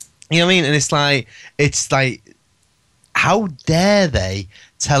 You know what I mean? And it's like, how dare they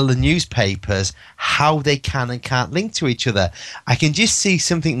tell the newspapers how they can and can't link to each other? I can just see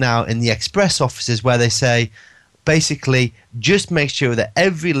something now in the Express offices where they say, basically, just make sure that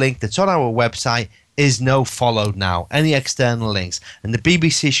every link that's on our website is no followed now, any external links. And the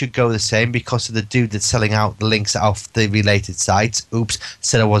BBC should go the same because of the dude that's selling out the links off the related sites. Oops,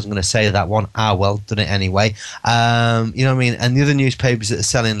 said I wasn't going to say that one. Well, done it anyway. You know what I mean? And the other newspapers that are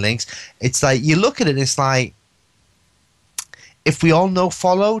selling links, it's like, you look at it, it's like, if we all know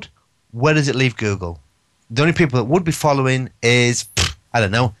followed, where does it leave Google? The only people that would be following is, I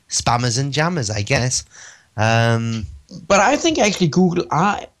don't know, spammers and jammers, I guess. But I think actually Google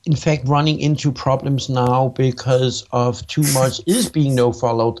are, in fact, running into problems now because of too much is being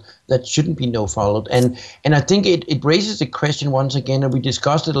no-followed that shouldn't be no-followed. And I think it raises the question once again, and we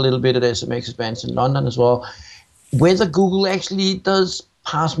discussed it a little bit at SMX Advance in London as well, whether Google actually does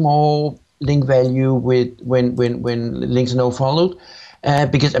pass more link value with when links are no followed,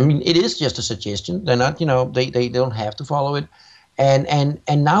 because I mean it is just a suggestion. They're not, they don't have to follow it, and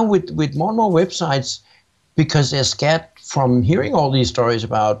now with more and more websites, because they're scared from hearing all these stories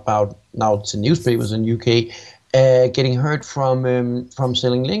about now it's in newspapers in UK getting hurt from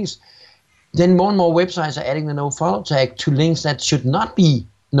selling links, then more and more websites are adding the no follow tag to links that should not be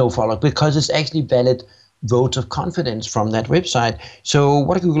no follow because it's actually valid votes of confidence from that website. So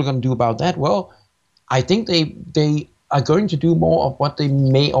what are Google going to do about that? Well, I think they are going to do more of what they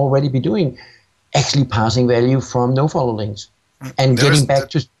may already be doing, actually passing value from no-follow links and getting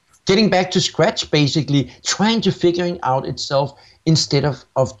back to getting back to scratch, basically trying to figuring out itself instead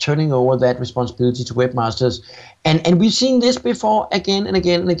of turning over that responsibility to webmasters. And we've seen this before again and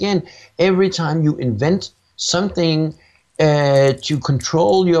again and again. Every time you invent something to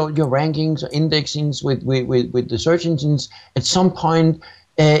control your rankings or indexings with the search engines, at some point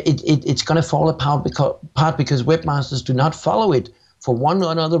it's going to fall apart because webmasters do not follow it for one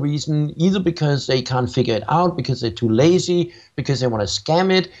or another reason, either because they can't figure it out, because they're too lazy, because they want to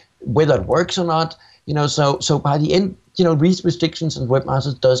scam it, whether it works or not. So by the end, these restrictions on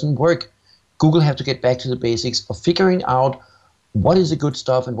webmasters doesn't work. Google have to get back to the basics of figuring out what is the good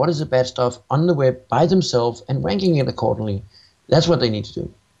stuff and what is the bad stuff on the web by themselves and ranking it accordingly. That's what they need to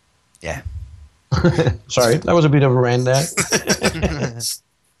do. Yeah. Sorry, that was a bit of a rant there.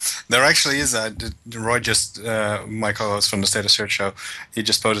 There actually is Roy my co-host from the State of Search show, he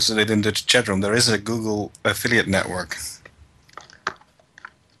just posted it in the chat room. There is a Google affiliate network,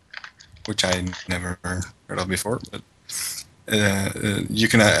 which I never heard of before, but you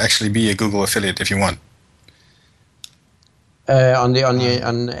can actually be a Google affiliate if you want. On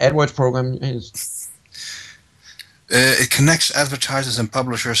AdWords program. It connects advertisers and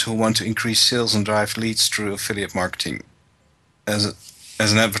publishers who want to increase sales and drive leads through affiliate marketing.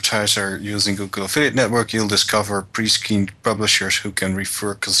 As an advertiser using Google Affiliate Network, you'll discover pre-screened publishers who can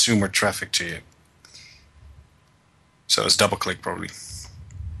refer consumer traffic to you. So it's double-click probably.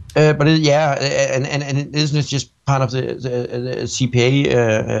 But isn't it just part of the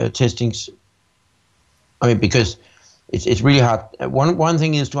CPA testings? I mean, because it's really hard. One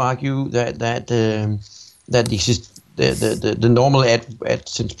thing is to argue that the normal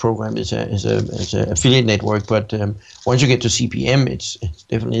AdSense program is a affiliate network, but once you get to CPM, it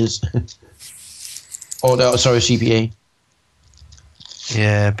definitely is. CPA.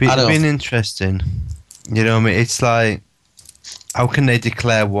 Yeah, but it's been interesting. I mean, it's like, how can they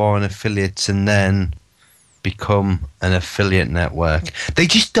declare war on affiliates and then become an affiliate network? They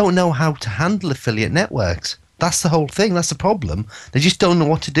just don't know how to handle affiliate networks. That's the whole thing. That's the problem. They just don't know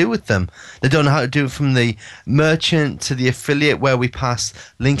what to do with them. They don't know how to do it from the merchant to the affiliate, where we pass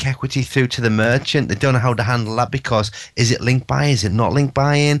link equity through to the merchant. They don't know how to handle that, because is it link buy? Is it not link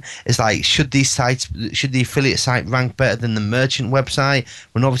buy-in? It's like, should the affiliate site rank better than the merchant website?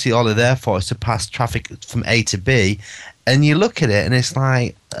 When obviously all they're there for is to pass traffic from A to B. And you look at it and it's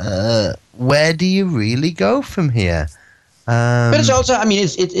like, where do you really go from here? But it's also, I mean,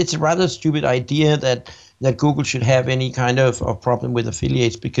 it's a rather stupid idea that Google should have any kind of problem with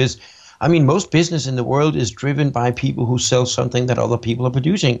affiliates, because, I mean, most business in the world is driven by people who sell something that other people are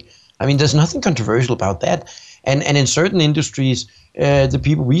producing. I mean, there's nothing controversial about that. And in certain industries, the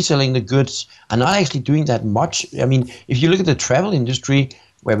people reselling the goods are not actually doing that much. I mean, if you look at the travel industry,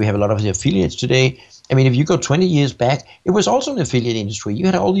 where we have a lot of the affiliates today, I mean, if you go 20 years back, it was also an affiliate industry. You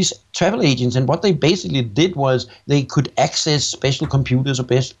had all these travel agents, and what they basically did was they could access special computers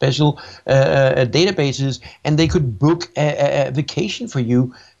or special databases, and they could book a vacation for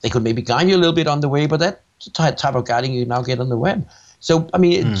you. They could maybe guide you a little bit on the way, but that's the type of guiding you now get on the web. So, I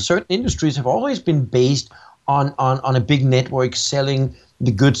mean, certain industries have always been based on a big network selling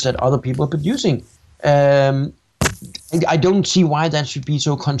the goods that other people are producing. I don't see why that should be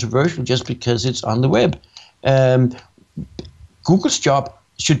so controversial just because it's on the web. Google's job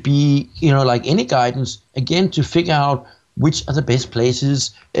should be, like any guidance, again, to figure out which are the best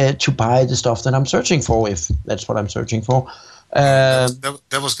places to buy the stuff that I'm searching for, if that's what I'm searching for.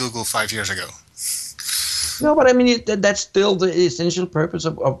 That was Google 5 years ago. No, but I mean, that's still the essential purpose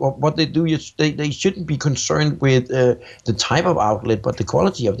of what they do. They shouldn't be concerned with the type of outlet, but the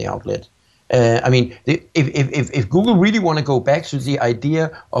quality of the outlet. I mean, if Google really want to go back to the idea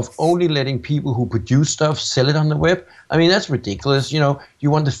of only letting people who produce stuff sell it on the web, I mean, that's ridiculous.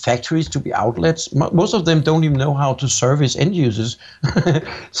 You want the factories to be outlets. Most of them don't even know how to service end users.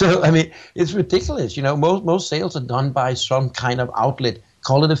 So, I mean, it's ridiculous. Most sales are done by some kind of outlet.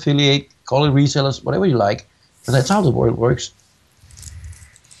 Call it affiliate, call it resellers, whatever you like. But that's how the world works.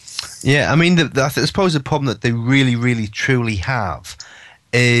 Yeah, I mean, I suppose the problem that they really, really, truly have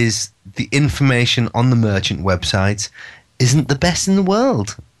is the information on the merchant websites isn't the best in the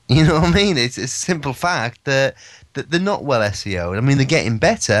world. You know what I mean? It's a simple fact that they're not well SEO'd. I mean, they're getting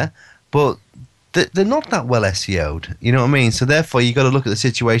better, but they're not that well SEO'd. You know what I mean? So therefore, you got to look at the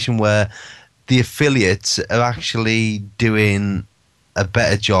situation where the affiliates are actually doing a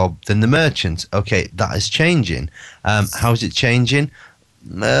better job than the merchants. Okay, that is changing. How is it changing?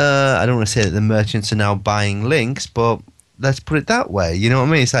 I don't want to say that the merchants are now buying links, but let's put it that way. You know what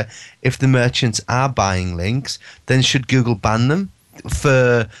I mean? It's like, if the merchants are buying links, then should Google ban them?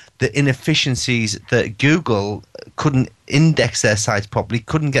 for the inefficiencies that Google couldn't index their sites properly,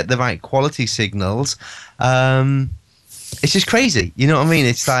 couldn't get the right quality signals. It's just crazy. You know what I mean?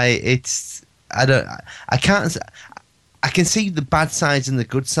 It's like I can see the bad sides and the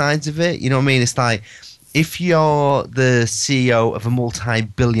good sides of it. You know what I mean? It's like, if you're the CEO of a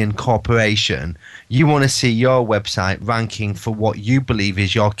multi-billion corporation, you want to see your website ranking for what you believe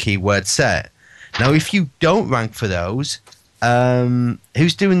is your keyword set. Now, if you don't rank for those,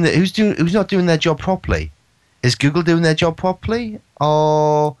 who's not doing their job properly? Is Google doing their job properly,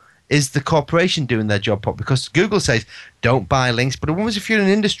 or is the corporation doing their job properly? Because Google says don't buy links, but what if you're in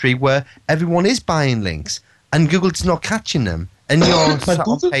an industry where everyone is buying links and Google's not catching them, and you're sat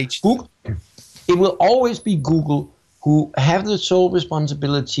on page? Google, it will always be Google who have the sole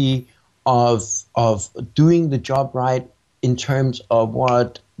responsibility of doing the job right in terms of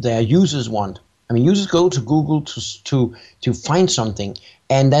what their users want. I mean, users go to Google to find something,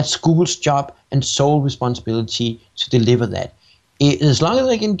 and that's Google's job and sole responsibility to deliver that. As long as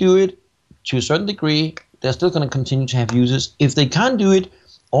they can do it to a certain degree, they're still going to continue to have users. If they can't do it,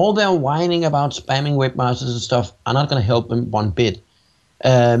 all their whining about spamming webmasters and stuff are not going to help them one bit.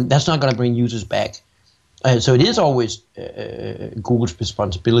 That's not going to bring users back. So it is always Google's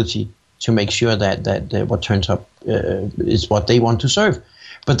responsibility to make sure that what turns up is what they want to serve.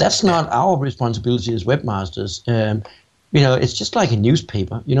 But that's not our responsibility as webmasters. It's just like a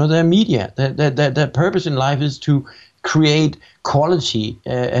newspaper. They're media. Their purpose in life is to create quality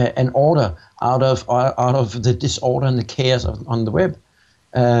and order out of the disorder and the chaos on the web.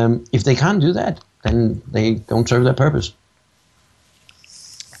 If they can't do that, then they don't serve their purpose.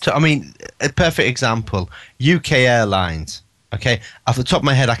 So, I mean, a perfect example, UK Airlines. Okay, off the top of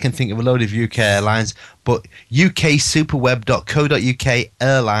my head, I can think of a load of UK airlines, but uksuperweb.co.uk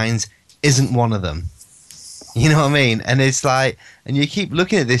Airlines isn't one of them. You know what I mean? And it's like, and you keep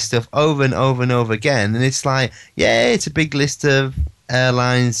looking at this stuff over and over and over again, and it's like, yeah, it's a big list of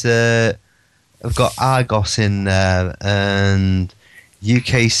airlines. I've got Argos in there, and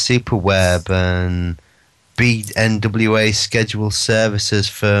UK Superweb, and BNWA Scheduled Services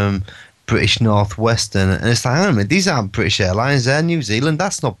from British Northwestern, and it's like, I don't know, these aren't British Airlines, they're New Zealand,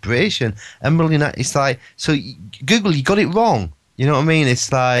 that's not British, and it's like, so Google, you got it wrong, you know what I mean?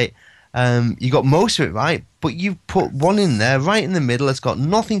 It's like, you got most of it right, but you put one in there right in the middle that's got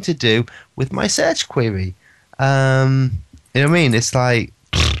nothing to do with my search query. You know what I mean? It's like,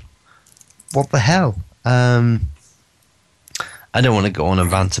 what the hell? I don't want to go on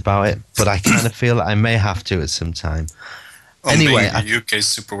and rant about it, but I kind of feel that I may have to at some time. Anyway,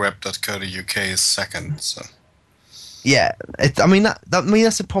 uksuperweb.co.uk is second. So yeah, that's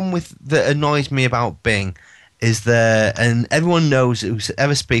the problem that annoys me about Bing, is that, and everyone knows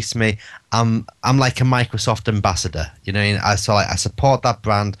whoever speaks to me, I'm like a Microsoft ambassador. You know, I support that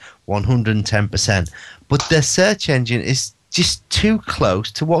brand 110%, but their search engine is just too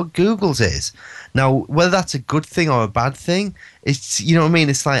close to what Google's is. Now, whether that's a good thing or a bad thing, it's, you know what I mean?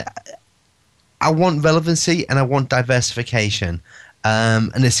 It's like, I want relevancy and I want diversification.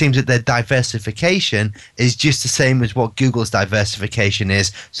 And it seems that their diversification is just the same as what Google's diversification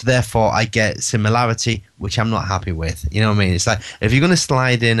is. So therefore, I get similarity, which I'm not happy with. You know what I mean? It's like, if you're going to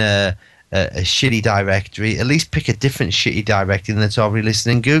slide in a shitty directory, at least pick a different shitty directory than that's already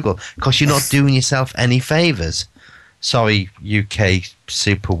listed in Google, because you're not doing yourself any favors. Sorry,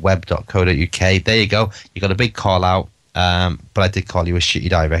 uksuperweb.co.uk. There you go. You got a big call out. But I did call you a shitty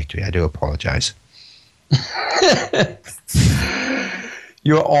directory. I do apologize.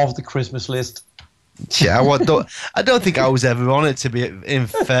 You're off the Christmas list. Yeah, I don't think I was ever on it, to be in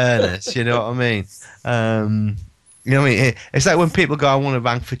fairness. You know what I mean? You know what I mean? It's like when people go, I want to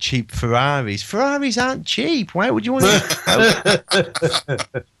rank for cheap Ferraris. Ferraris aren't cheap. Why would you want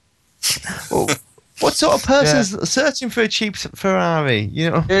to? Well, what sort of person's searching for a cheap Ferrari?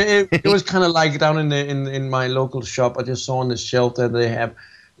 You know, it was kind of like down in my local shop. I just saw on the shelf that they have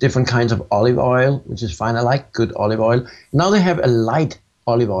different kinds of olive oil, which is fine. I like good olive oil. Now they have a light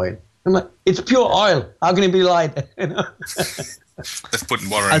olive oil. I'm like, it's pure oil. How can it be light? They've put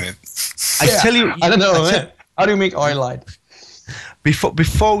water in it. I tell you, I don't know. How do you make oil light?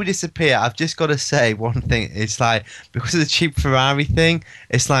 Before we disappear, I've just got to say one thing. It's like, because of the cheap Ferrari thing,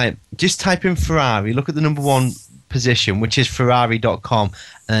 it's like, just type in Ferrari, look at the number one position, which is Ferrari.com,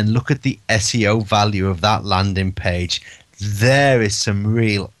 and look at the SEO value of that landing page. There is some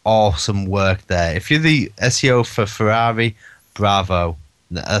real awesome work there. If you're the SEO for Ferrari, bravo.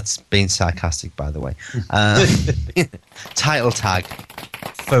 That's being sarcastic, by the way. Title tag,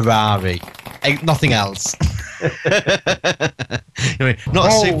 Ferrari. Nothing else. Not a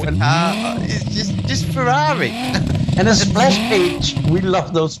supercar. It's just Ferrari. And a splash page. We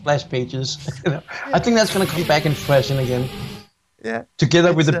love those splash pages. I think that's going to come back in fashion again. Yeah.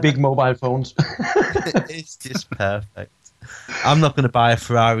 Together with the big mobile phones. It's just perfect. I'm not going to buy a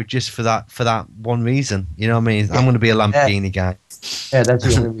Ferrari just for that one reason. You know what I mean? I'm going to be a Lamborghini guy. Yeah, that's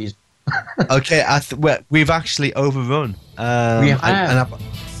the only reason. Okay, we've actually overrun. We have.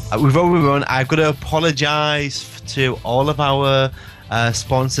 We've overrun. I've got to apologise to all of our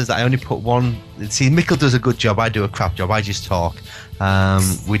sponsors. I only put one. See, Mikkel does a good job. I do a crap job. I just talk.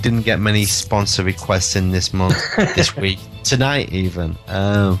 We didn't get many sponsor requests in this month, this week, tonight even.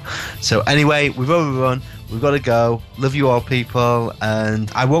 So anyway, we've overrun. We've got to go. Love you all, people. And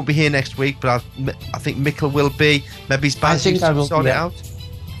I won't be here next week, but I think Mikkel will be. Maybe Baz will sort it out.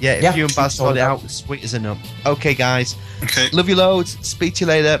 Yeah, if you and Baz sort it out, sweet as enough. Okay, guys. Okay. Love you loads. Speak to you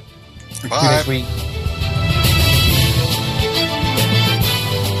later. Bye. See you next week.